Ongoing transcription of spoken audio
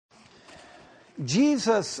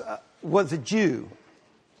Jesus was a Jew,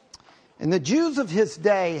 and the Jews of his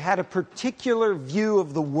day had a particular view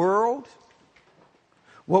of the world,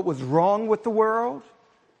 what was wrong with the world,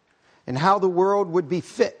 and how the world would be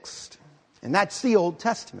fixed. And that's the Old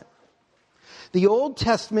Testament. The Old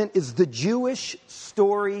Testament is the Jewish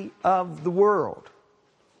story of the world.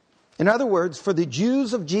 In other words, for the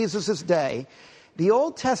Jews of Jesus' day, the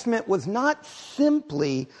Old Testament was not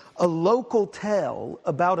simply a local tale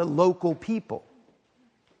about a local people.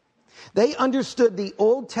 They understood the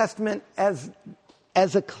Old Testament as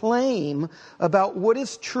a claim about what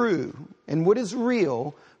is true and what is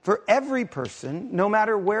real for every person, no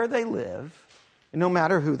matter where they live, and no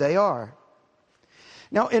matter who they are.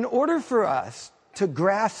 Now, in order for us to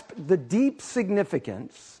grasp the deep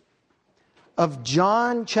significance of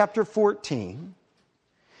John chapter 14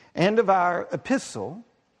 and of our epistle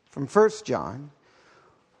from 1 John,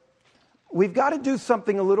 we've got to do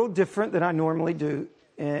something a little different than I normally do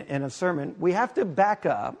in a sermon. We have to back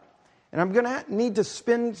up, and I'm going to need to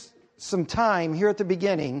spend some time here at the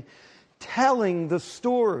beginning telling the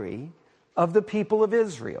story of the people of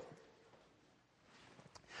Israel.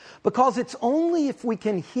 Because it's only if we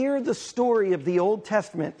can hear the story of the Old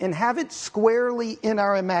Testament and have it squarely in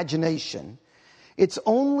our imagination, it's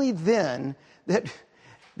only then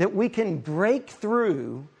that we can break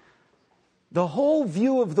through the whole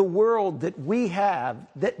view of the world that we have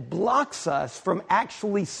that blocks us from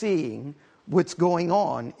actually seeing what's going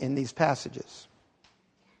on in these passages.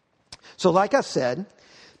 So like I said,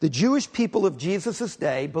 the Jewish people of Jesus'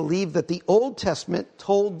 day believed that the Old Testament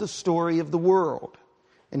told the story of the world.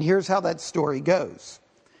 And here's how that story goes.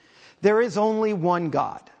 There is only one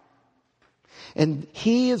God, and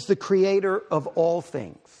He is the creator of all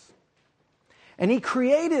things. And He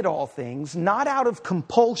created all things not out of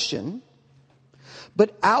compulsion,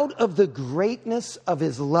 but out of the greatness of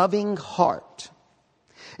His loving heart.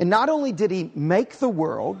 And not only did He make the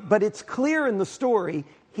world, but it's clear in the story,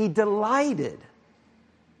 He delighted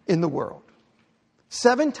in the world.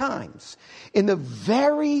 7 times in the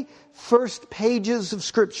very first pages of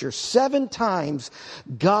Scripture, 7 times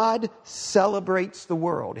God celebrates the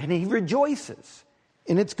world and He rejoices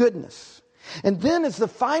in its goodness. And then as the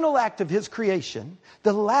final act of His creation,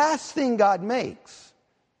 the last thing God makes,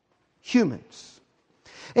 humans.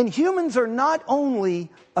 And humans are not only,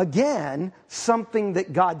 again, something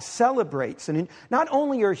that God celebrates. And not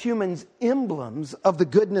only are humans emblems of the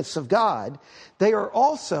goodness of God, they are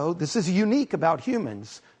also, this is unique about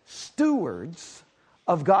humans, stewards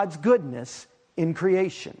of God's goodness in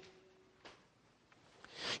creation.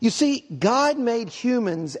 You see, God made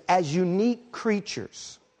humans as unique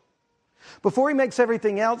creatures. Before He makes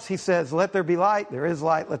everything else, He says, let there be light, there is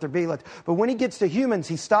light, let there be light. But when He gets to humans,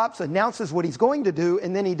 He stops, announces what He's going to do,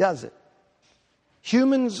 and then He does it.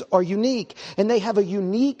 Humans are unique, and they have a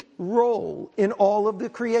unique role in all of the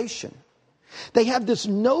creation. They have this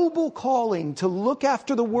noble calling to look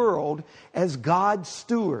after the world as God's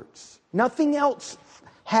stewards. Nothing else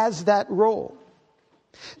has that role.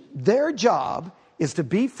 Their job is to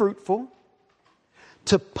be fruitful,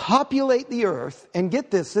 to populate the earth, and get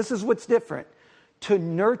this is what's different, to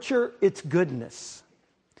nurture its goodness,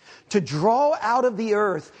 to draw out of the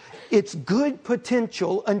earth its good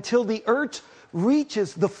potential until the earth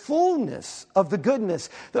reaches the fullness of the goodness.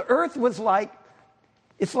 The earth was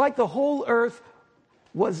it's like the whole earth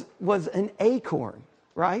was an acorn,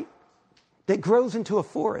 right? That grows into a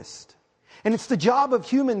forest. And it's the job of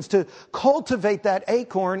humans to cultivate that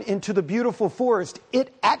acorn into the beautiful forest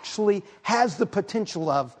it actually has the potential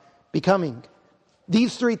of becoming.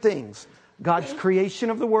 These 3 things: God's creation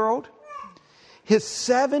of the world, His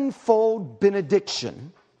 7-fold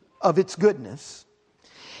benediction of its goodness,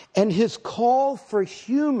 and His call for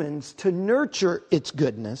humans to nurture its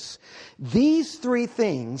goodness. These 3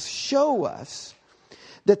 things show us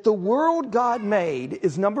that the world God made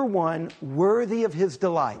is, number 1, worthy of His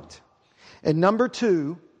delight. And number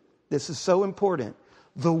 2, this is so important,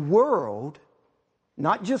 the world,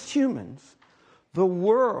 not just humans, the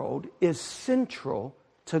world is central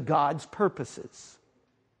to God's purposes.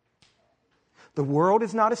 The world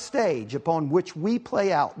is not a stage upon which we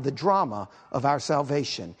play out the drama of our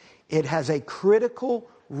salvation. It has a critical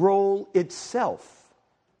role itself.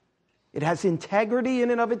 It has integrity in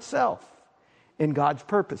and of itself in God's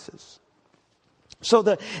purposes. So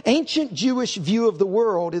the ancient Jewish view of the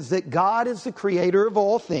world is that God is the creator of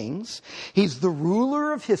all things. He's the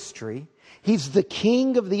ruler of history. He's the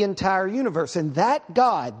king of the entire universe. And that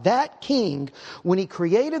God, that king, when He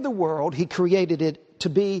created the world, He created it to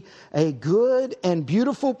be a good and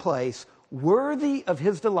beautiful place worthy of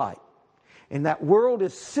His delight. And that world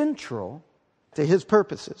is central to His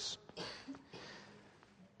purposes.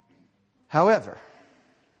 However,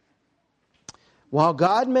 while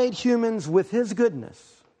God made humans with His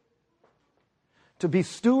goodness to be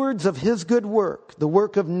stewards of His good work, the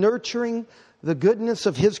work of nurturing the goodness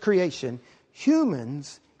of His creation,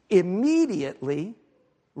 humans immediately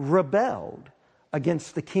rebelled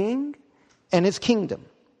against the King and His kingdom.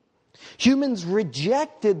 Humans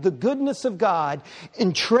rejected the goodness of God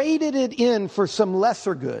and traded it in for some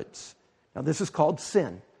lesser goods. Now, this is called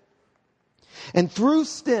sin. And through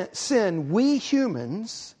sin, we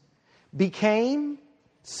humans became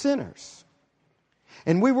sinners.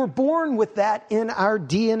 And we were born with that in our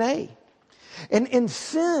DNA. And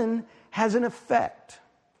sin has an effect.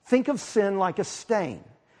 Think of sin like a stain.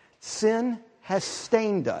 Sin has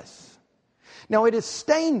stained us. Now, it has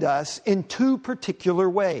stained us in two particular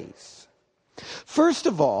ways. First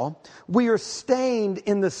of all, we are stained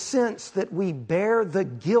in the sense that we bear the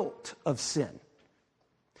guilt of sin.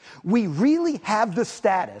 We really have the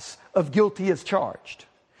status of guilty as charged.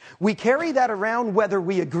 We carry that around whether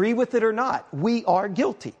we agree with it or not. We are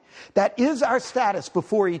guilty. That is our status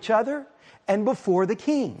before each other and before the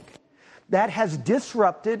King. That has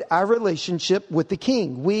disrupted our relationship with the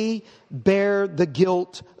King. We bear the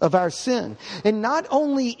guilt of our sin. And not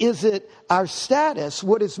only is it our status,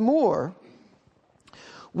 what is more,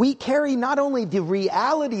 we carry not only the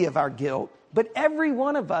reality of our guilt, but every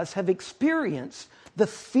one of us have experienced the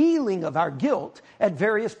feeling of our guilt at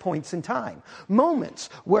various points in time. Moments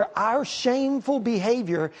where our shameful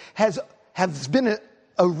behavior has been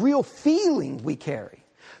a real feeling we carry.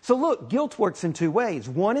 So look, guilt works in two ways.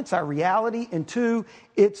 One, it's our reality, and two,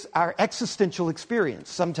 it's our existential experience.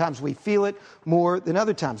 Sometimes we feel it more than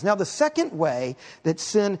other times. Now, the second way that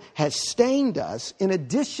sin has stained us, in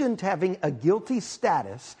addition to having a guilty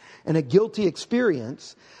status and a guilty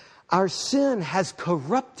experience, our sin has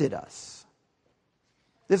corrupted us.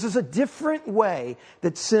 This is a different way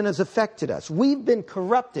that sin has affected us. We've been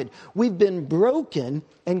corrupted. We've been broken.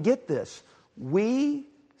 And get this, we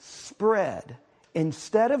spread,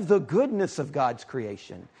 instead of the goodness of God's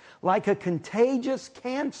creation, like a contagious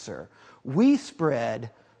cancer, we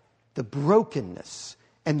spread the brokenness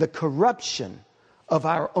and the corruption of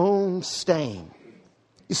our own stain.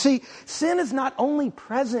 You see, sin is not only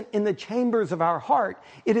present in the chambers of our heart,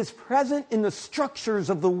 it is present in the structures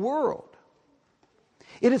of the world.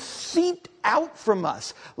 It is seeped out from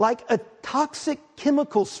us like a toxic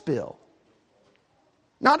chemical spill.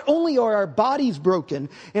 Not only are our bodies broken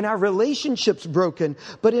and our relationships broken,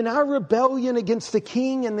 but in our rebellion against the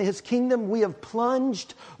King and His kingdom, we have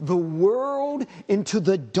plunged the world into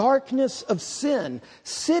the darkness of sin.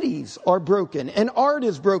 Cities are broken, and art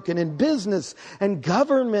is broken, and business and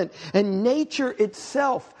government and nature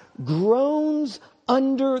itself groans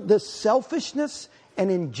under the selfishness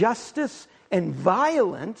and injustice and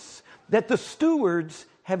violence that the stewards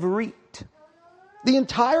have reaped. The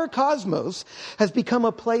entire cosmos has become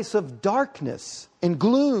a place of darkness and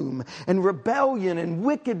gloom and rebellion and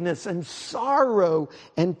wickedness and sorrow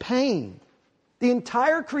and pain. The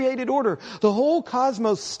entire created order, the whole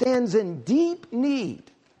cosmos stands in deep need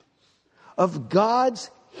of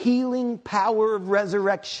God's healing power of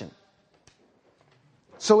resurrection.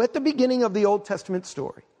 So at the beginning of the Old Testament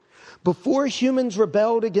story, before humans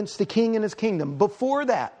rebelled against the King and His kingdom, before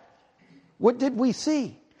that, what did we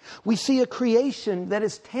see? We see a creation that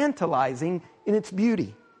is tantalizing in its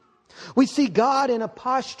beauty. We see God in a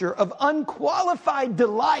posture of unqualified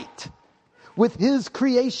delight with His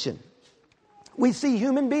creation. We see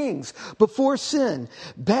human beings before sin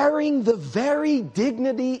bearing the very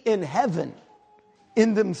dignity in heaven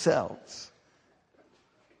in themselves.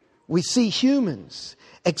 We see humans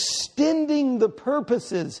extending the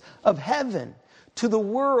purposes of heaven to the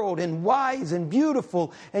world in wise and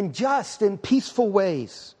beautiful and just and peaceful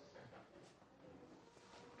ways.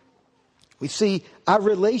 We see our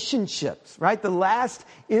relationships, right? The last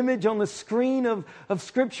image on the screen of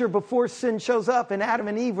Scripture before sin shows up, and Adam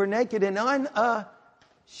and Eve were naked and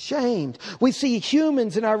unashamed. We see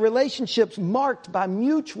humans in our relationships marked by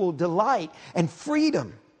mutual delight and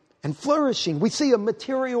freedom and flourishing. We see a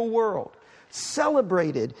material world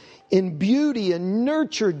celebrated in beauty and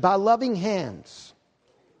nurtured by loving hands.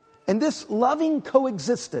 And this loving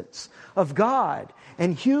coexistence of God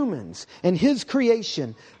and humans and His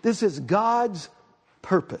creation, this is God's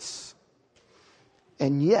purpose.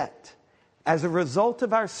 And yet, as a result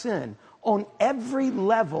of our sin, on every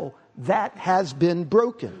level, that has been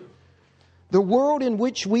broken. The world in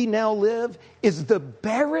which we now live is the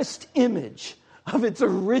barest image of its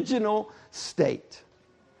original state.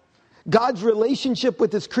 God's relationship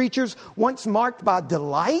with His creatures, once marked by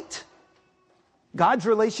delight, God's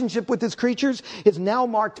relationship with His creatures is now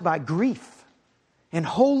marked by grief and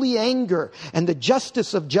holy anger and the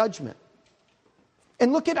justice of judgment.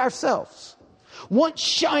 And look at ourselves. Once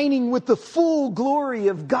shining with the full glory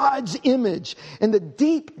of God's image and the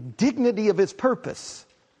deep dignity of His purpose.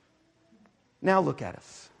 Now look at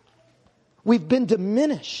us. We've been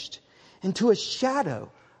diminished into a shadow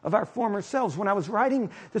of our former selves. When I was writing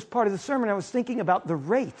this part of the sermon, I was thinking about the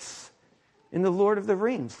wraiths in the Lord of the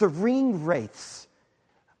Rings. The ring wraiths.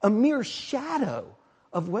 A mere shadow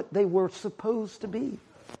of what they were supposed to be.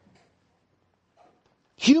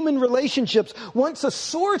 Human relationships, once a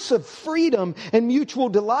source of freedom and mutual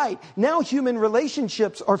delight, now human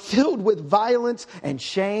relationships are filled with violence and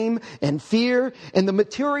shame and fear. And the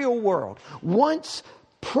material world once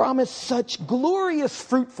promised such glorious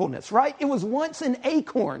fruitfulness, right? It was once an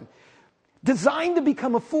acorn designed to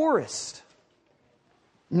become a forest.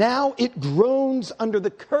 Now it groans under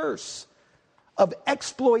the curse of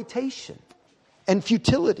exploitation and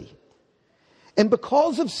futility. And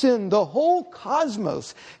because of sin, the whole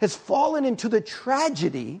cosmos has fallen into the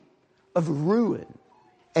tragedy of ruin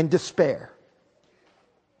and despair.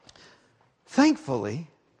 Thankfully,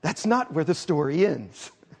 that's not where the story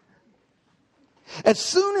ends. As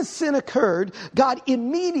soon as sin occurred, God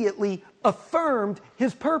immediately affirmed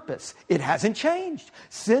His purpose. It hasn't changed.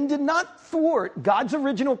 Sin did not thwart God's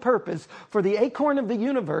original purpose for the acorn of the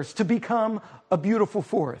universe to become a beautiful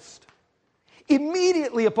forest.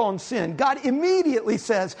 Immediately upon sin, God immediately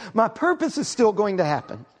says, my purpose is still going to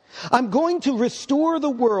happen. I'm going to restore the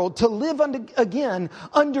world to live again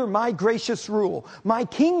under my gracious rule. My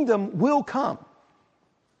kingdom will come.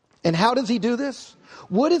 And how does He do this?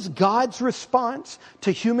 What is God's response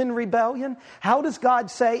to human rebellion? How does God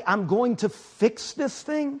say, I'm going to fix this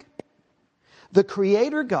thing? The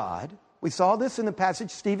Creator God, we saw this in the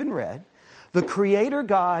passage Stephen read, the Creator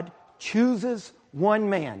God chooses one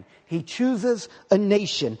man. He chooses a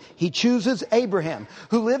nation. He chooses Abraham,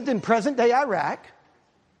 who lived in present-day Iraq.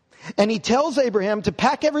 And He tells Abraham to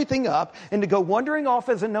pack everything up and to go wandering off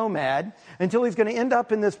as a nomad until he's going to end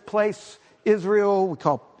up in this place, Israel, we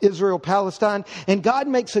call Israel, Palestine. And God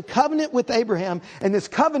makes a covenant with Abraham. And this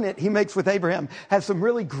covenant He makes with Abraham has some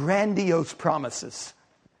really grandiose promises.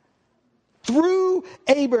 Through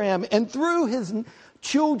Abraham and through his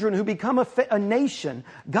children who become a nation,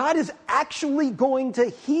 God is actually going to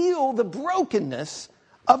heal the brokenness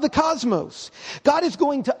of the cosmos. God is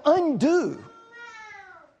going to undo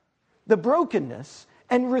the brokenness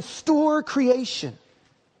and restore creation.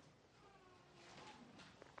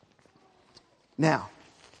 Now,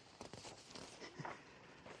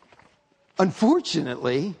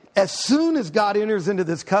 unfortunately, as soon as God enters into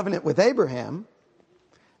this covenant with Abraham,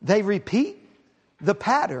 they repeat the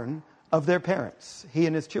pattern of their parents, he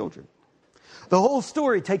and his children. The whole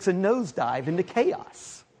story takes a nosedive into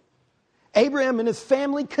chaos. Abraham and his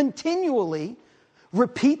family continually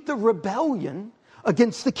repeat the rebellion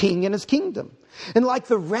against the king and his kingdom. And like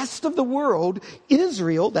the rest of the world,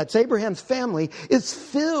 Israel, that's Abraham's family, is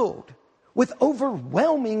filled with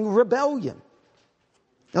overwhelming rebellion.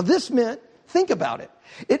 Now this meant, think about it.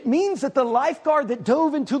 It means that the lifeguard that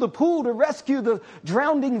dove into the pool to rescue the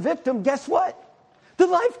drowning victim, guess what? The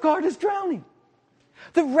lifeguard is drowning.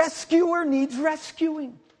 The rescuer needs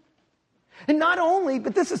rescuing. And not only,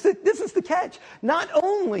 but this is the catch. Not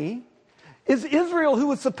only is Israel, who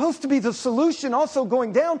was supposed to be the solution, also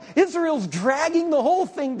going down, Israel's dragging the whole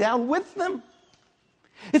thing down with them.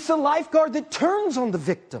 It's the lifeguard that turns on the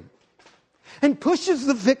victim and pushes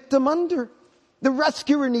the victim under. The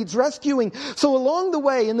rescuer needs rescuing. So along the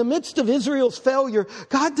way, in the midst of Israel's failure,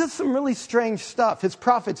 God does some really strange stuff. His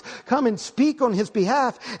prophets come and speak on His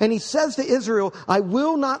behalf. And He says to Israel, I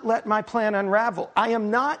will not let my plan unravel.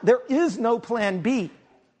 There is no plan B.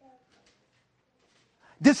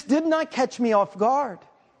 This did not catch me off guard.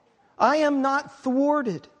 I am not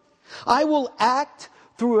thwarted. I will act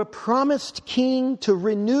through a promised king to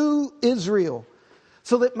renew Israel,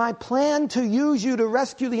 so that my plan to use you to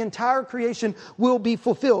rescue the entire creation will be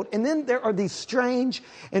fulfilled. And then there are these strange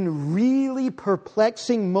and really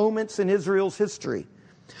perplexing moments in Israel's history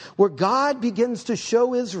where God begins to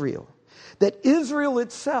show Israel that Israel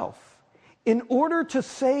itself, in order to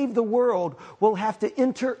save the world, will have to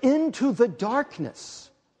enter into the darkness.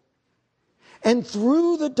 And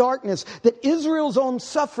through the darkness, that Israel's own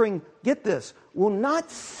suffering, get this, will not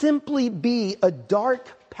simply be a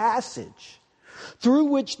dark passage through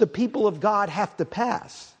which the people of God have to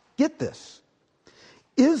pass. Get this.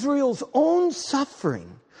 Israel's own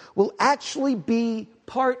suffering will actually be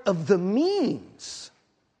part of the means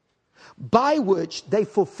by which they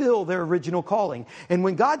fulfill their original calling. And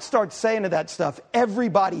when God starts saying that stuff,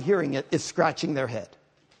 everybody hearing it is scratching their head.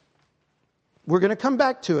 We're going to come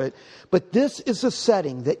back to it, but this is the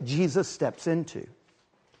setting that Jesus steps into.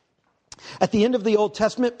 At the end of the Old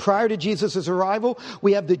Testament, prior to Jesus' arrival,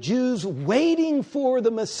 we have the Jews waiting for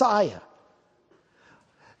the Messiah.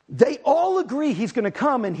 They all agree he's going to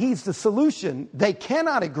come and he's the solution. They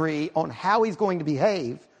cannot agree on how he's going to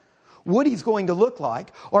behave, what he's going to look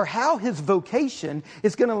like, or how his vocation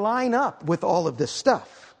is going to line up with all of this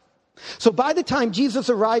stuff. So by the time Jesus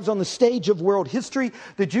arrives on the stage of world history,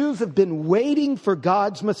 the Jews have been waiting for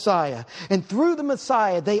God's Messiah. And through the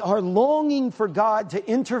Messiah, they are longing for God to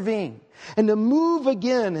intervene and to move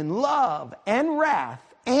again in love and wrath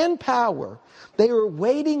and power. They are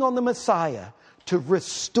waiting on the Messiah to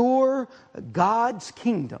restore God's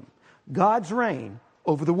kingdom, God's reign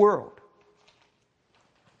over the world.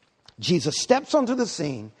 Jesus steps onto the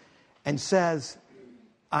scene and says,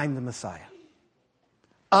 I'm the Messiah.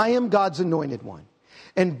 I am God's anointed one.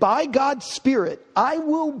 And by God's Spirit, I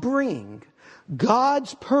will bring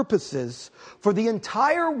God's purposes for the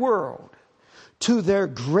entire world to their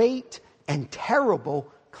great and terrible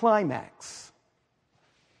climax.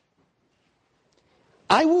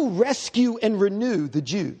 I will rescue and renew the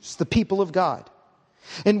Jews, the people of God.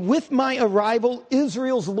 And with my arrival,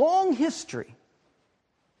 Israel's long history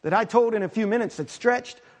that I told in a few minutes that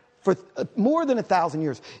stretched for more than 1,000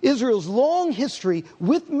 years. Israel's long history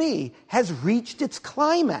with me has reached its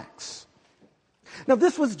climax. Now,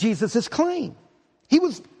 this was Jesus' claim. He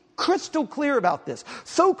was crystal clear about this.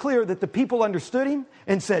 So clear that the people understood him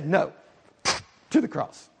and said, no, to the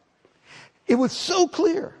cross. It was so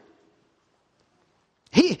clear.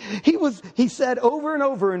 He said over and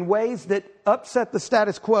over in ways that upset the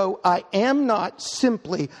status quo, I am not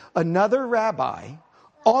simply another rabbi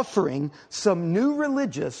offering some new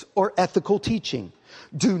religious or ethical teaching.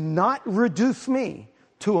 Do not reduce me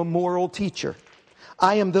to a moral teacher.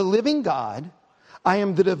 I am the living God. I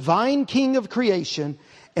am the divine King of creation.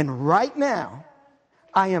 And right now,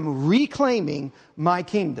 I am reclaiming my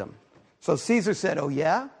kingdom. So Caesar said, oh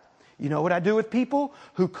yeah? You know what I do with people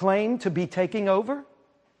who claim to be taking over?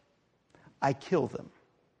 I kill them.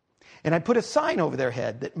 And I put a sign over their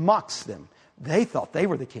head that mocks them. They thought they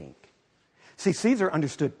were the king. See, Caesar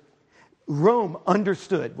understood. Rome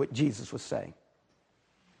understood what Jesus was saying.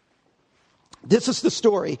 This is the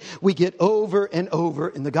story we get over and over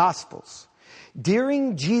in the Gospels.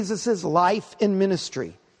 During Jesus' life and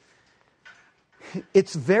ministry,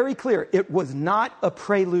 it's very clear it was not a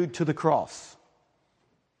prelude to the cross.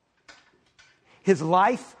 His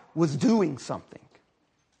life was doing something.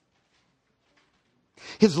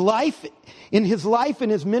 In his life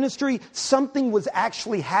and his ministry, something was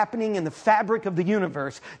actually happening in the fabric of the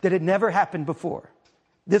universe that had never happened before.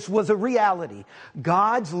 This was a reality.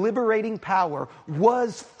 God's liberating power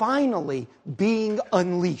was finally being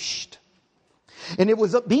unleashed. And it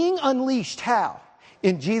was being unleashed how?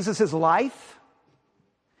 In Jesus' life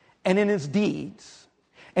and in his deeds.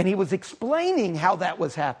 And he was explaining how that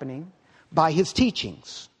was happening by his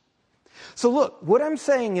teachings. So look, what I'm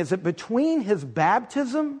saying is that between his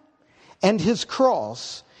baptism and his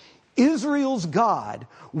cross, Israel's God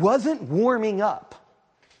wasn't warming up.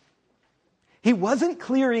 He wasn't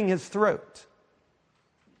clearing his throat.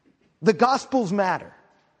 The Gospels matter.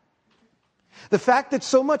 The fact that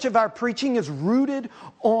so much of our preaching is rooted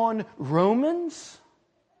on Romans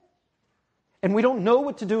and we don't know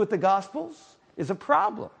what to do with the Gospels is a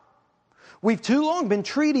problem. We've too long been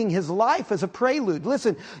treating his life as a prelude.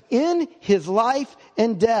 Listen, in his life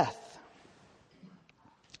and death,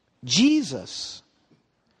 Jesus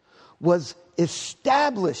was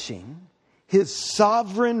establishing his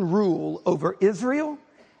sovereign rule over Israel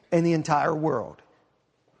and the entire world.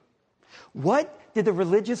 What did the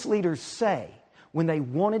religious leaders say when they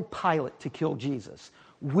wanted Pilate to kill Jesus?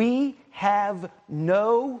 We have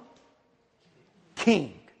no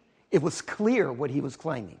king. It was clear what he was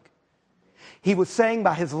claiming. He was saying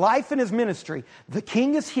by his life and his ministry, the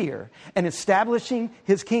king is here and establishing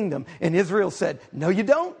his kingdom. And Israel said, no, you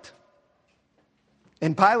don't.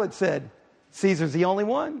 And Pilate said, Caesar's the only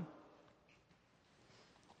one.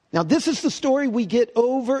 Now, this is the story we get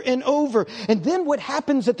over and over. And then what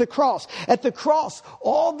happens at the cross? At the cross,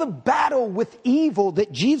 all the battle with evil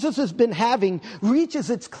that Jesus has been having reaches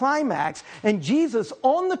its climax. And Jesus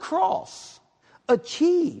on the cross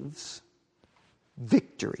achieves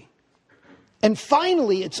victory. And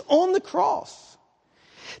finally, it's on the cross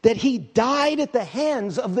that he died at the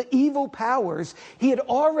hands of the evil powers he had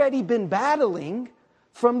already been battling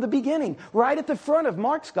from the beginning. Right at the front of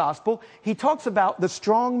Mark's gospel, he talks about the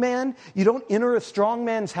strong man. You don't enter a strong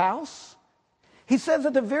man's house. He says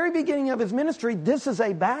at the very beginning of his ministry, this is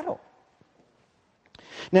a battle.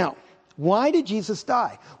 Now, Why did Jesus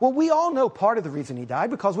die? Well, we all know part of the reason he died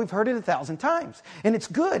because we've heard it 1,000 times. And it's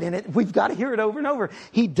good, and we've got to hear it over and over.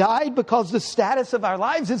 He died because the status of our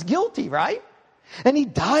lives is guilty, right? And he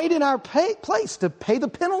died in our place to pay the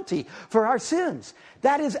penalty for our sins.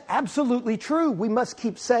 That is absolutely true. We must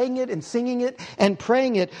keep saying it and singing it and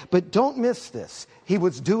praying it. But don't miss this. He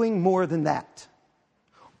was doing more than that.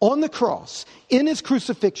 On the cross, in his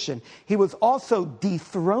crucifixion, he was also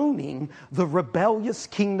dethroning the rebellious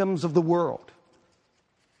kingdoms of the world.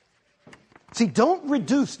 See, don't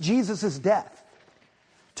reduce Jesus' death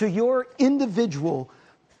to your individual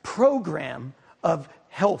program of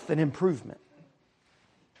health and improvement.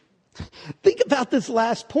 Think about this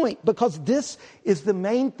last point, because this is the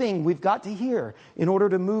main thing we've got to hear in order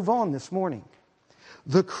to move on this morning.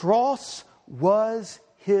 The cross was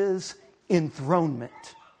his enthronement.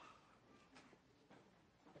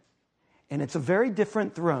 And it's a very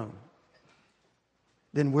different throne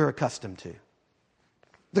than we're accustomed to.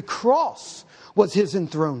 The cross was his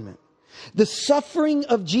enthronement. The suffering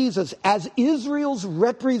of Jesus as Israel's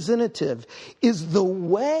representative is the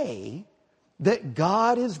way that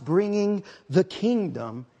God is bringing the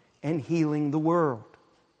kingdom and healing the world.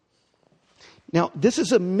 Now, this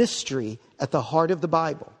is a mystery at the heart of the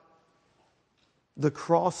Bible. The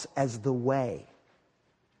cross as the way.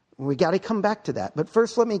 We got to come back to that. But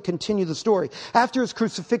first, let me continue the story. After his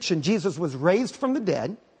crucifixion, Jesus was raised from the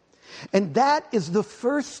dead. And that is the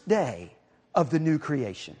first day of the new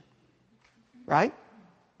creation. Right?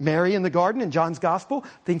 Mary in the garden in John's gospel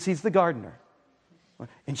thinks he's the gardener.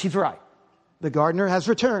 And she's right. The gardener has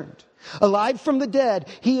returned. Alive from the dead,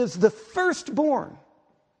 he is the firstborn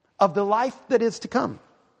of the life that is to come.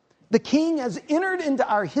 The King has entered into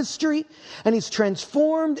our history, and he's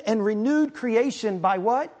transformed and renewed creation by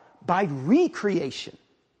what? By recreation.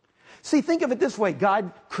 See, think of it this way.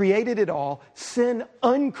 God created it all, sin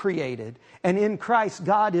uncreated, and in Christ,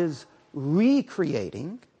 God is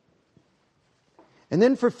recreating. And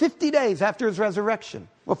then for 50 days after his resurrection,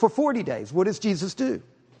 well, for 40 days, what does Jesus do?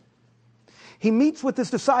 He meets with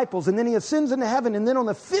his disciples, and then he ascends into heaven, and then on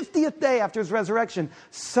the 50th day after his resurrection,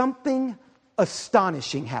 something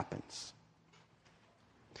astonishing happens.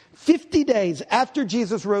 50 days after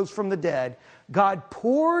Jesus rose from the dead, God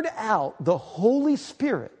poured out the Holy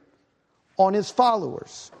Spirit on his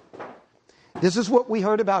followers. This is what we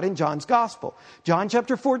heard about in John's gospel. John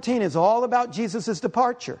chapter 14 is all about Jesus'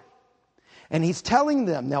 departure. And he's telling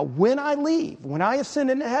them, now when I leave, when I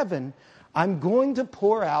ascend into heaven, I'm going to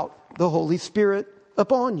pour out the Holy Spirit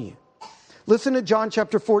upon you. Listen to John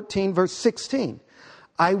chapter 14, verse 16.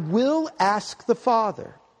 I will ask the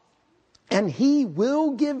Father, and he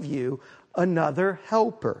will give you another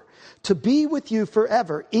helper to be with you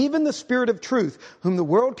forever, even the Spirit of truth, whom the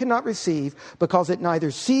world cannot receive, because it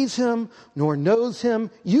neither sees him nor knows him.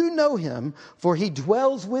 You know him, for he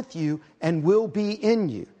dwells with you and will be in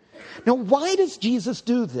you. Now, why does Jesus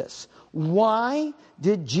do this? Why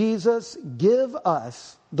did Jesus give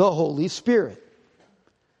us the Holy Spirit?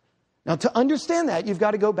 Now, to understand that, you've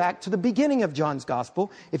got to go back to the beginning of John's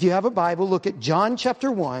gospel. If you have a Bible, look at John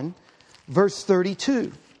chapter 1, verse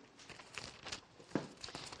 32.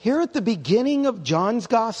 Here at the beginning of John's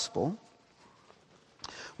gospel,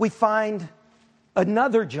 we find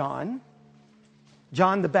another John,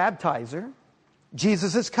 John the Baptizer,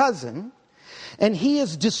 Jesus' cousin, and he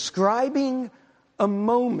is describing a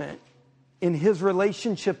moment in his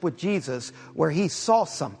relationship with Jesus where he saw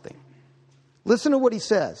something. Listen to what he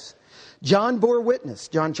says. John bore witness,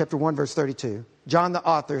 John chapter 1, verse 32. John the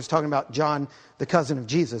author is talking about John, the cousin of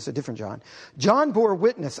Jesus, a different John. John bore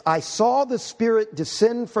witness, I saw the Spirit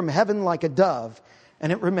descend from heaven like a dove,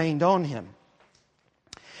 and it remained on him.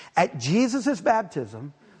 At Jesus'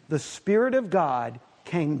 baptism, the Spirit of God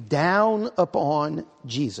came down upon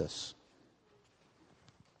Jesus.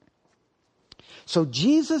 So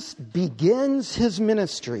Jesus begins his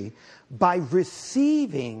ministry by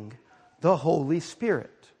receiving the Holy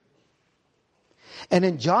Spirit. And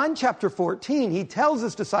in John chapter 14, he tells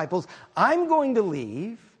his disciples, I'm going to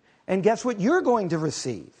leave, and guess what you're going to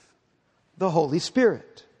receive? The Holy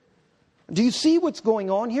Spirit. Do you see what's going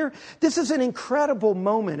on here? This is an incredible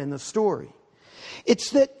moment in the story.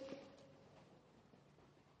 It's that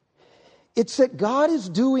God is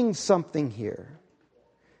doing something here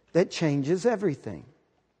that changes everything.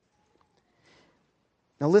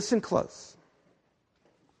 Now listen close.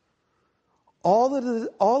 All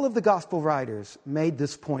of the gospel writers made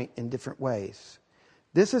this point in different ways.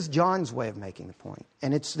 This is John's way of making the point,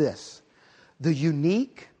 and it's this. The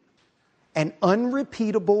unique and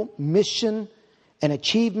unrepeatable mission and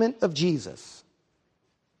achievement of Jesus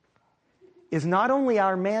is not only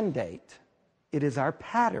our mandate, it is our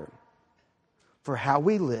pattern for how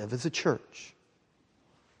we live as a church.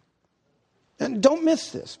 And don't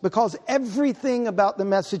miss this, because everything about the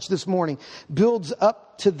message this morning builds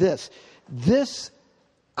up to this. This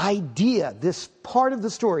idea, this part of the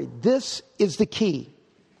story, this is the key.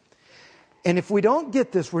 And if we don't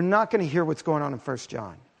get this, we're not going to hear what's going on in 1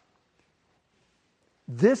 John.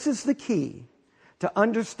 This is the key to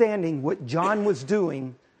understanding what John was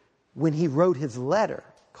doing when he wrote his letter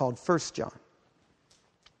called 1 John.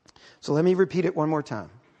 So let me repeat it one more time,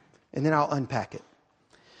 and then I'll unpack it.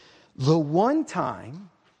 The one-time,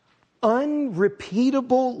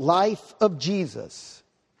 unrepeatable life of Jesus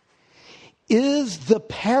is the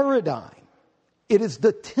paradigm. It is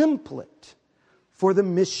the template for the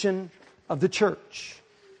mission of the church.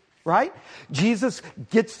 Right? Jesus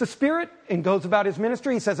gets the Spirit and goes about his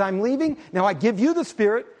ministry. He says, I'm leaving. Now I give you the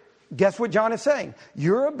Spirit. Guess what John is saying?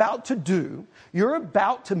 You're about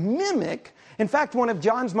to mimic. In fact, one of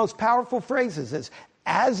John's most powerful phrases is,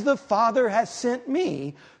 as the Father has sent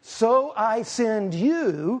me, so I send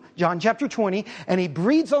you, John chapter 20, and he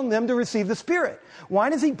breathes on them to receive the Spirit. Why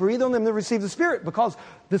does he breathe on them to receive the Spirit? Because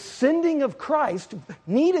the sending of Christ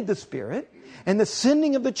needed the Spirit, and the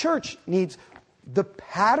sending of the church needs the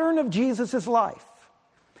pattern of Jesus' life.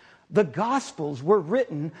 The Gospels were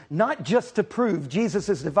written not just to prove Jesus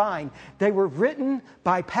is divine. They were written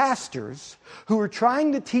by pastors who were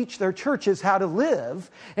trying to teach their churches how to live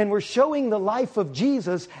and were showing the life of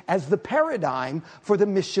Jesus as the paradigm for the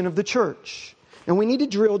mission of the church. And we need to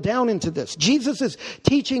drill down into this. Jesus is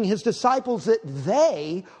teaching his disciples that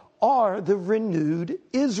they are the renewed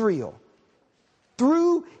Israel.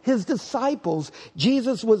 Through his disciples,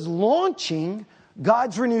 Jesus was launching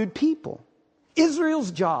God's renewed people.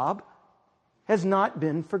 Israel's job has not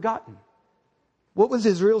been forgotten. What was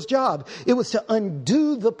Israel's job? It was to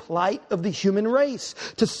undo the plight of the human race,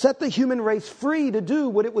 to set the human race free to do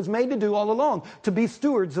what it was made to do all along, to be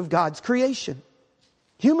stewards of God's creation.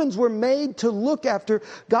 Humans were made to look after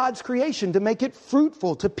God's creation, to make it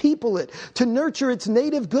fruitful, to people it, to nurture its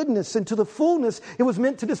native goodness and to the fullness it was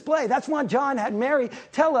meant to display. That's why John had Mary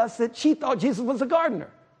tell us that she thought Jesus was a gardener.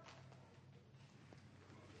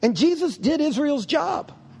 And Jesus did Israel's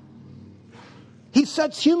job. He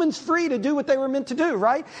sets humans free to do what they were meant to do,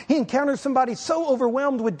 right? He encounters somebody so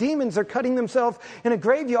overwhelmed with demons they're cutting themselves in a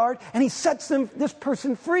graveyard, and he sets this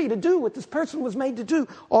person free to do what this person was made to do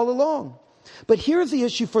all along. But here's the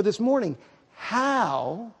issue for this morning.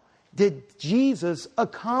 How did Jesus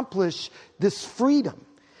accomplish this freedom?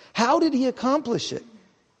 How did he accomplish it?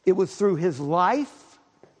 It was through his life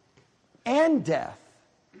and death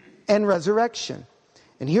and resurrection.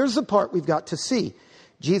 And here's the part we've got to see.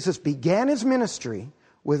 Jesus began his ministry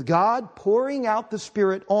with God pouring out the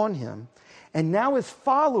Spirit on him. And now his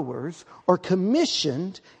followers are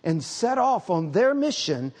commissioned and set off on their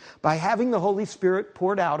mission by having the Holy Spirit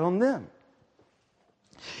poured out on them.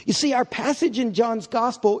 You see, our passage in John's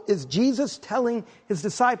Gospel is Jesus telling his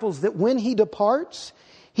disciples that when he departs,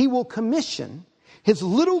 he will commission his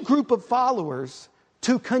little group of followers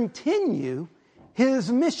to continue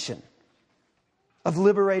his mission of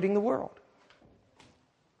liberating the world.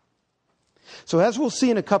 So as we'll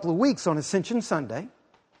see in a couple of weeks on Ascension Sunday,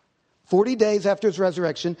 40 days after his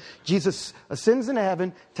resurrection, Jesus ascends into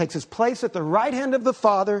heaven, takes his place at the right hand of the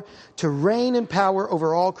Father to reign in power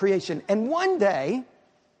over all creation. And one day,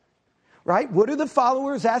 right, what do the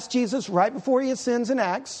followers ask Jesus right before he ascends in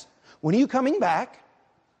Acts? When are you coming back?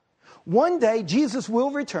 One day, Jesus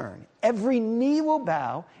will return. Every knee will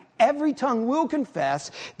bow. Every tongue will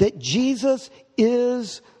confess that Jesus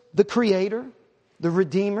is the Creator, the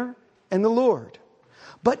Redeemer, and the Lord.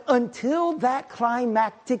 But until that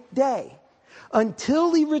climactic day,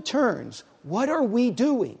 until he returns, what are we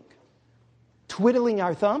doing? Twiddling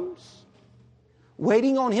our thumbs?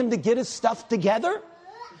 Waiting on him to get his stuff together?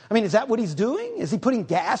 I mean, is that what he's doing? Is he putting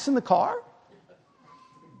gas in the car?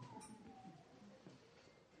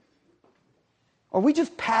 Are we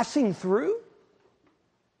just passing through?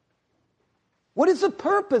 What is the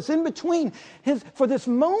purpose in between for this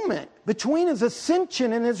moment between his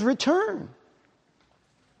ascension and his return?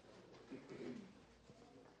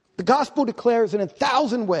 The gospel declares in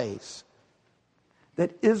 1,000 ways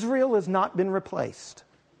that Israel has not been replaced.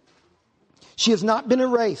 She has not been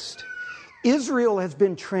erased. Israel has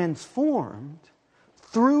been transformed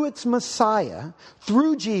through its Messiah,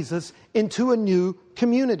 through Jesus, into a new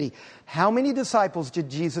community. How many disciples did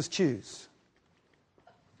Jesus choose?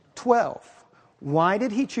 12. Why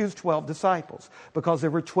did he choose 12 disciples? Because there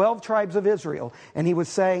were 12 tribes of Israel, and he was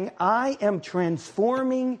saying, I am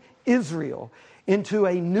transforming Israel into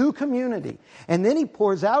a new community. And then he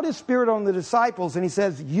pours out his Spirit on the disciples, and he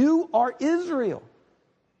says, you are Israel.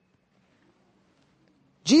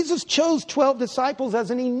 Jesus chose 12 disciples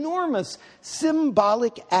as an enormous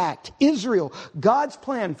symbolic act. Israel, God's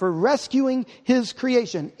plan for rescuing his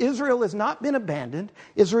creation. Israel has not been abandoned.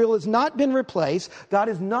 Israel has not been replaced. God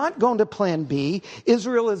has not gone to plan B.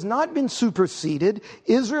 Israel has not been superseded.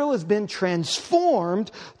 Israel has been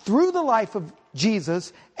transformed through the life of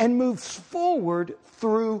Jesus and moves forward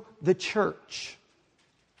through the church.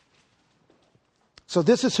 So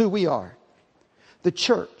this is who we are. The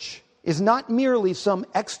church is not merely some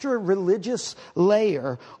extra religious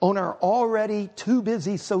layer on our already too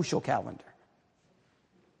busy social calendar.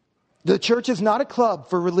 The church is not a club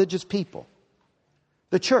for religious people.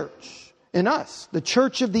 The church, in us, the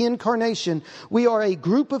church of the incarnation, we are a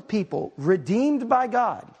group of people redeemed by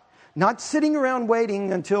God, not sitting around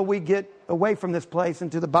waiting until we get away from this place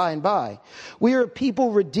into the by and by. We are a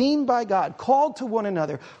people redeemed by God, called to one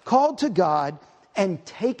another, called to God, and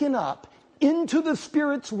taken up into the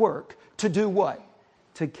Spirit's work to do what?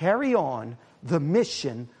 To carry on the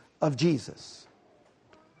mission of Jesus.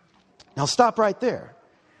 Now stop right there.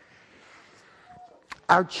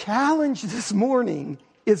 Our challenge this morning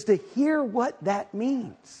is to hear what that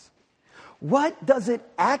means. What does it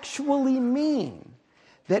actually mean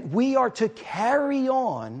that we are to carry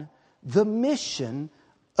on the mission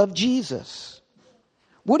of Jesus?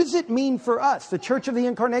 What does it mean for us, the Church of the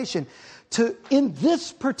Incarnation, to, in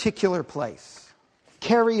this particular place,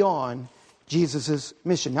 carry on Jesus'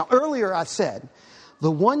 mission? Now, earlier I said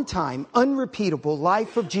the one-time, unrepeatable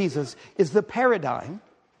life of Jesus is the paradigm.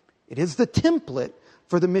 It is the template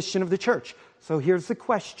for the mission of the church. So here's the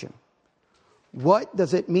question. What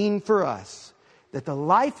does it mean for us that the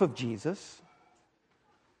life of Jesus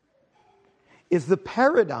is the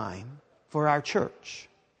paradigm for our church?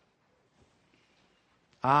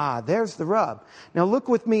 There's the rub. Now look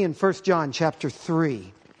with me in 1 John chapter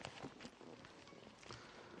 3.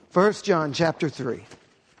 1 John chapter 3.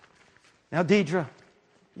 Now, Deidre,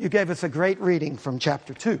 you gave us a great reading from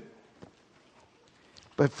chapter 2.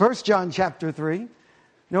 But 1 John chapter 3,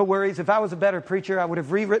 no worries. If I was a better preacher, I would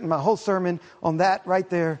have rewritten my whole sermon on that right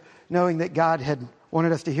there, knowing that God had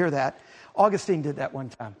wanted us to hear that. Augustine did that one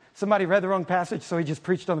time. Somebody read the wrong passage, so he just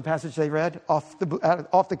preached on the passage they read off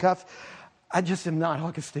the cuff. I just am not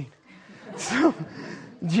Augustine. So,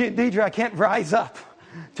 Deidre, I can't rise up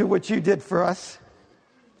to what you did for us.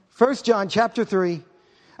 1 John chapter 3.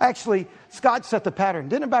 Actually, Scott set the pattern.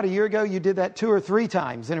 Didn't about a year ago you did that 2 or 3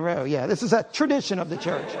 times in a row? Yeah, this is a tradition of the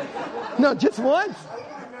church. No, just once?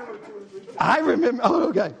 I remember. Oh,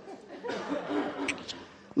 okay.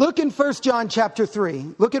 Look in 1 John chapter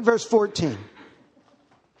 3. Look at verse 14.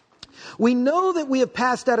 We know that we have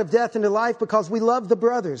passed out of death into life because we love the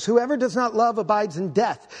brothers. Whoever does not love abides in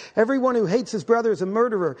death. Everyone who hates his brother is a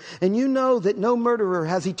murderer. And you know that no murderer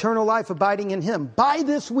has eternal life abiding in him. By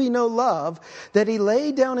this we know love, that he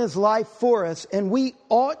laid down his life for us, and we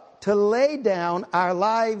ought to lay down our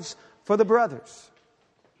lives for the brothers.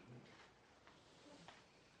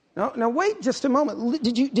 Now wait just a moment.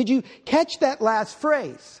 Did you catch that last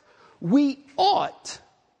phrase? We ought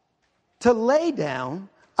to lay down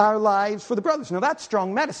our lives for the brothers. Now that's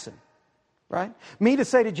strong medicine, right? Me to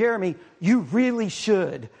say to Jeremy, you really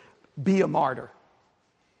should be a martyr.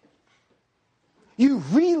 You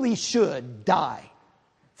really should die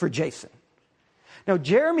for Jason. Now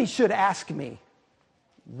Jeremy should ask me,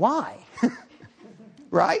 why?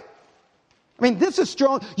 Right? I mean, this is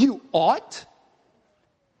strong. You ought.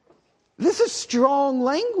 This is strong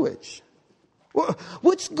language.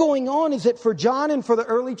 What's going on is that for John and for the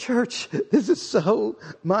early church, this is so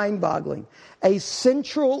mind-boggling. A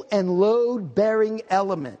central and load-bearing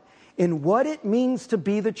element in what it means to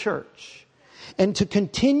be the church and to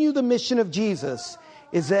continue the mission of Jesus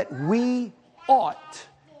is that we ought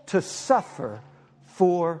to suffer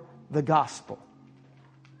for the gospel.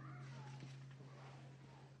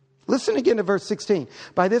 Listen again to verse 16.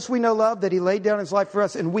 By this we know love, that he laid down his life for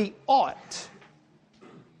us, and we ought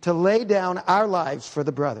to lay down our lives for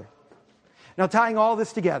the brother. Now, tying all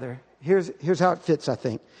this together, here's how it fits, I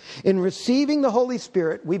think. In receiving the Holy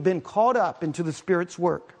Spirit, we've been caught up into the Spirit's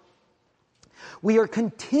work. We are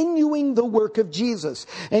continuing the work of Jesus.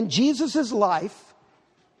 And Jesus' life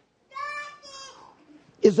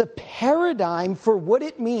is a paradigm for what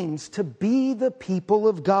it means to be the people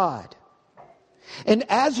of God. And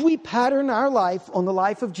as we pattern our life on the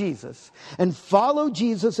life of Jesus and follow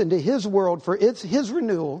Jesus into his world for his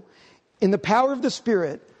renewal in the power of the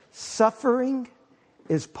Spirit, suffering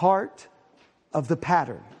is part of the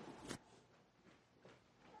pattern.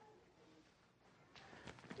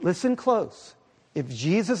 Listen close. If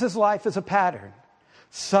Jesus' life is a pattern,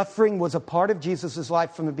 suffering was a part of Jesus'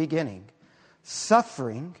 life from the beginning.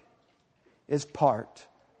 Suffering is part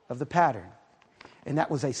of the pattern. And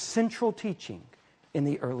that was a central teaching in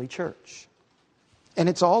the early church. And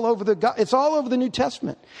it's all over the New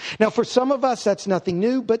Testament. Now, for some of us, that's nothing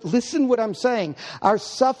new, but listen what I'm saying. Our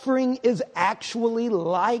suffering is actually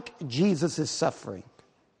like Jesus' suffering.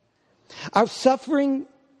 Our suffering,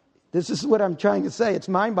 this is what I'm trying to say, it's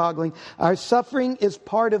mind-boggling. Our suffering is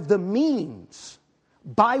part of the means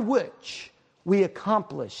by which we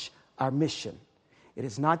accomplish our mission. It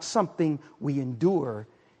is not something we endure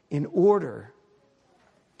in order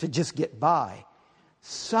to just get by.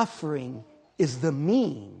 Suffering is the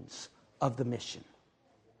means of the mission.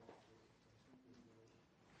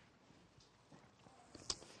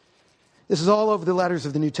 This is all over the letters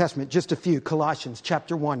of the New Testament. Just a few. Colossians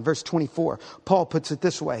chapter 1, verse 24. Paul puts it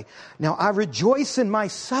this way. Now I rejoice in my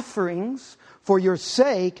sufferings for your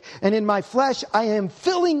sake, and in my flesh I am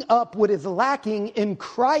filling up what is lacking in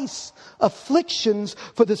Christ's afflictions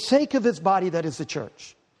for the sake of his body, that is the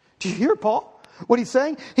church. Do you hear Paul? What he's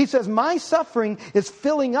saying? He says, my suffering is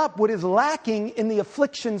filling up what is lacking in the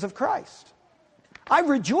afflictions of Christ. I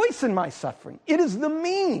rejoice in my suffering. It is the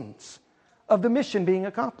means of the mission being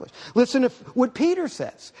accomplished. Listen to what Peter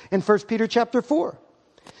says in 1 Peter chapter 4.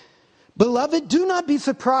 Beloved, do not be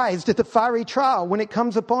surprised at the fiery trial when it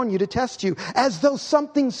comes upon you to test you, as though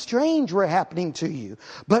something strange were happening to you.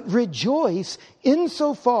 But rejoice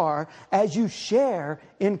insofar as you share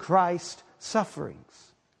in Christ's sufferings.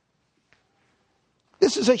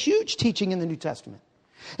 This is a huge teaching in the New Testament.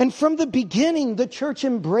 And from the beginning, the church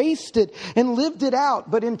embraced it and lived it out.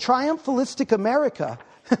 But in triumphalistic America,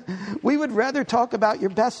 we would rather talk about your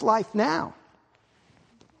best life now.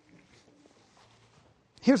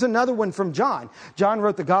 Here's another one from John. John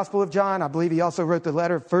wrote the Gospel of John. I believe he also wrote the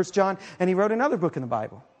letter of 1 John. And he wrote another book in the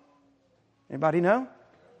Bible. Anybody know?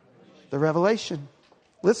 The Revelation.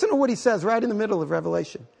 Listen to what he says right in the middle of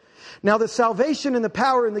Revelation. Now the salvation and the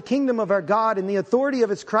power and the kingdom of our God and the authority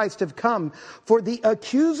of his Christ have come. For the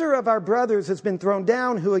accuser of our brothers has been thrown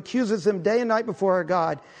down, who accuses them day and night before our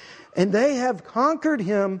God. And they have conquered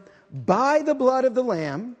him by the blood of the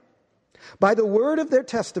Lamb, by the word of their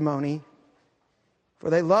testimony, for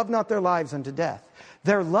they love not their lives unto death.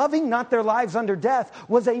 Their loving not their lives unto death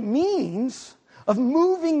was a means of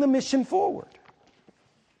moving the mission forward.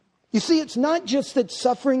 You see, it's not just that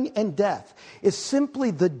suffering and death is simply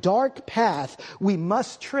the dark path we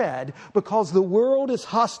must tread because the world is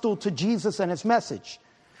hostile to Jesus and his message.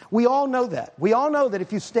 We all know that. We all know that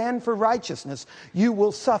if you stand for righteousness, you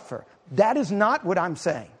will suffer. That is not what I'm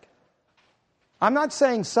saying. I'm not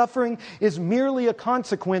saying suffering is merely a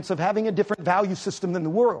consequence of having a different value system than the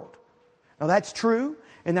world. Now that's true,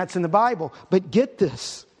 and that's in the Bible. But get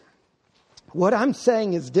this. What I'm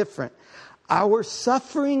saying is different. Our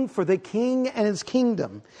suffering for the King and his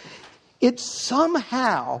kingdom, it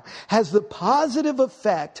somehow has the positive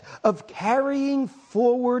effect of carrying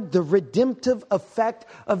forward the redemptive effect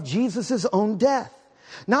of Jesus' own death.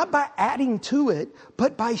 Not by adding to it,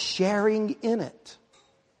 but by sharing in it.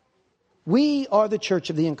 We are the church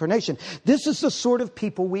of the incarnation. This is the sort of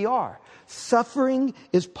people we are. Suffering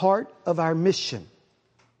is part of our mission.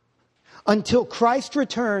 Until Christ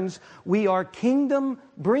returns, we are kingdom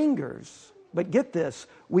bringers. But get this,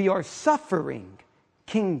 we are suffering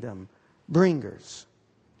kingdom bringers.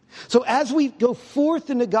 So as we go forth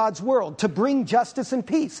into God's world to bring justice and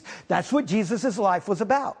peace, that's what Jesus' life was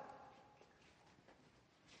about.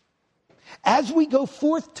 As we go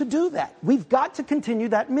forth to do that, we've got to continue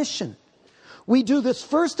that mission. We do this,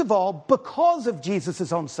 first of all, because of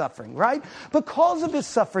Jesus' own suffering, right? Because of his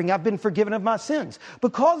suffering, I've been forgiven of my sins.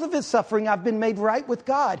 Because of his suffering, I've been made right with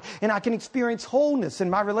God, and I can experience wholeness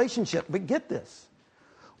in my relationship. But get this.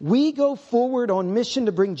 We go forward on mission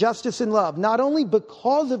to bring justice and love, not only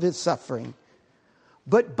because of his suffering,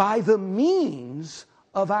 but by the means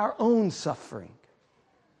of our own suffering.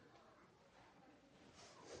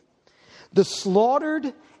 The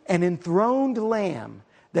slaughtered and enthroned Lamb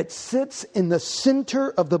that sits in the center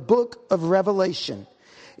of the book of Revelation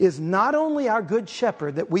is not only our good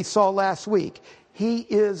shepherd that we saw last week, he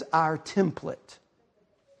is our template.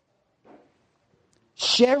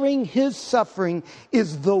 Sharing his suffering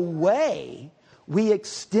is the way we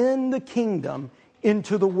extend the kingdom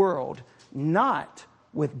into the world, not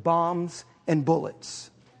with bombs and bullets,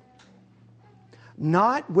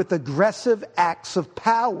 not with aggressive acts of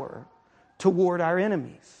power toward our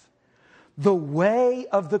enemies. The way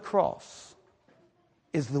of the cross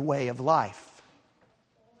is the way of life.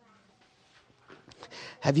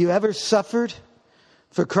 Have you ever suffered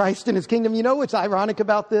for Christ and his kingdom? You know what's ironic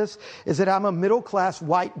about this is that I'm a middle-class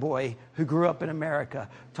white boy who grew up in America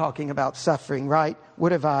talking about suffering, right?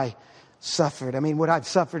 What have I suffered? I mean, what I've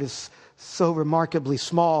suffered is so remarkably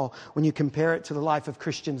small when you compare it to the life of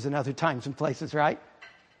Christians in other times and places, right?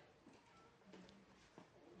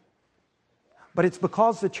 But it's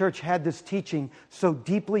because the church had this teaching so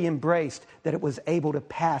deeply embraced that it was able to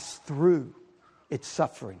pass through its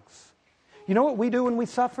sufferings. You know what we do when we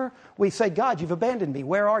suffer? We say, God, you've abandoned me.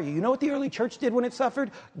 Where are you? You know what the early church did when it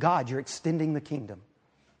suffered? God, you're extending the kingdom.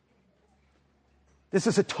 This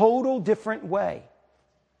is a total different way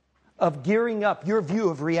of gearing up your view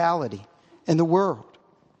of reality and the world.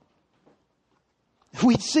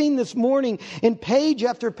 We've seen this morning in page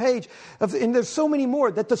after page, and there's so many more,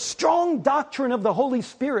 that the strong doctrine of the Holy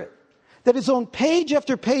Spirit that is on page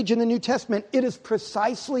after page in the New Testament, it is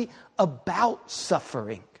precisely about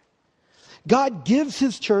suffering. God gives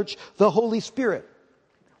His church the Holy Spirit.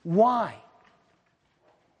 Why?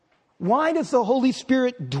 Why does the Holy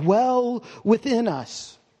Spirit dwell within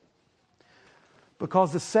us?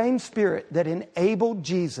 Because the same Spirit that enabled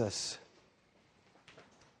Jesus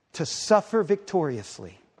to suffer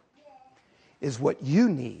victoriously is what you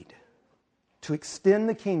need to extend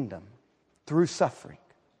the kingdom through suffering.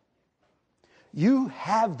 You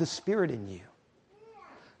have the Spirit in you.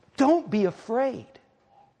 Don't be afraid.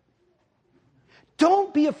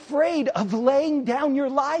 Don't be afraid of laying down your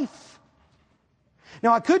life.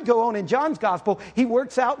 Now, I could go on in John's gospel. He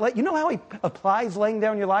works out, you know how he applies laying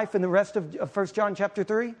down your life in the rest of 1 John chapter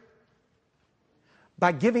 3?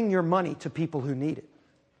 By giving your money to people who need it.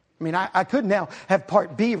 I mean, I could now have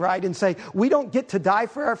part B, right, and say, we don't get to die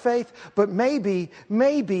for our faith, but maybe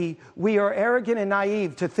we are arrogant and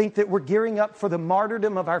naive to think that we're gearing up for the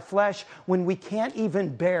martyrdom of our flesh when we can't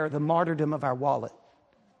even bear the martyrdom of our wallet.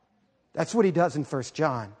 That's what he does in 1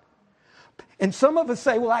 John. And some of us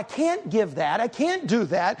say, well, I can't give that. I can't do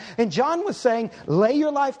that. And John was saying, lay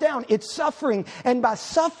your life down. It's suffering. And by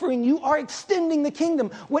suffering, you are extending the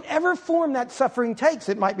kingdom. Whatever form that suffering takes.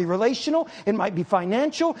 It might be relational. It might be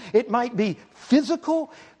financial. It might be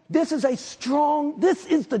physical. This is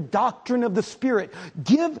the doctrine of the Spirit.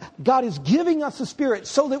 God is giving us the Spirit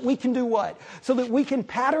so that we can do what? So that we can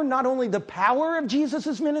pattern not only the power of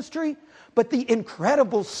Jesus' ministry, but the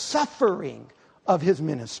incredible suffering of His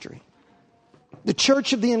ministry. The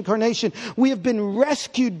Church of the Incarnation, we have been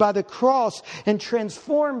rescued by the cross and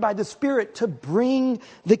transformed by the Spirit to bring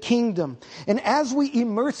the kingdom. And as we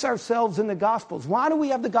immerse ourselves in the Gospels, why do we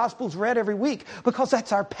have the Gospels read every week? Because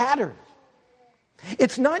that's our pattern.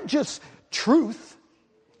 It's not just truth,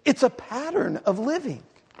 it's a pattern of living.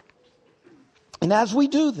 And as we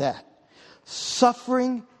do that,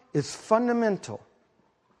 suffering is fundamental.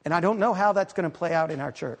 And I don't know how that's going to play out in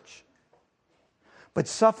our church. But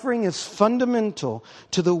suffering is fundamental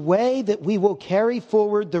to the way that we will carry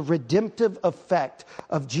forward the redemptive effect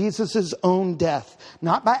of Jesus' own death.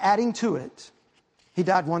 Not by adding to it. He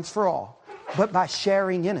died once for all. But by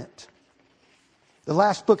sharing in it. The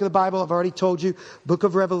last book of the Bible, I've already told you, book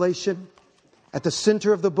of Revelation. At the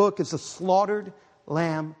center of the book is the slaughtered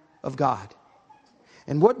Lamb of God.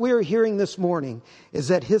 And what we are hearing this morning is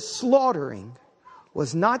that His slaughtering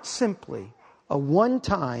was not simply a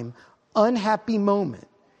one-time unhappy moment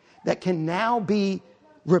that can now be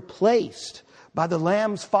replaced by the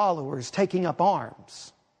Lamb's followers taking up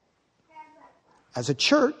arms. As a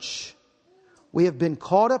church, we have been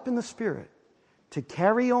caught up in the Spirit to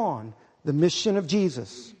carry on the mission of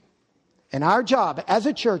Jesus. And our job as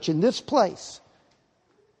a church in this place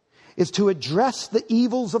is to address the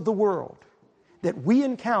evils of the world that we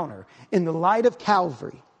encounter in the light of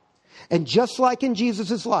Calvary. And just like in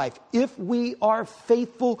Jesus' life, if we are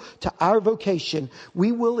faithful to our vocation,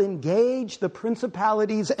 we will engage the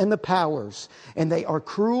principalities and the powers. And they are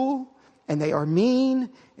cruel, and they are mean,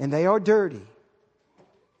 and they are dirty.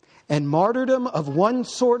 And martyrdom of one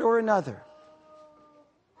sort or another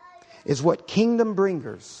is what kingdom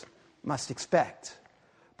bringers must expect.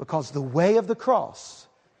 Because the way of the cross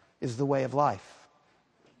is the way of life.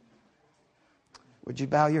 Would you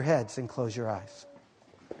bow your heads and close your eyes?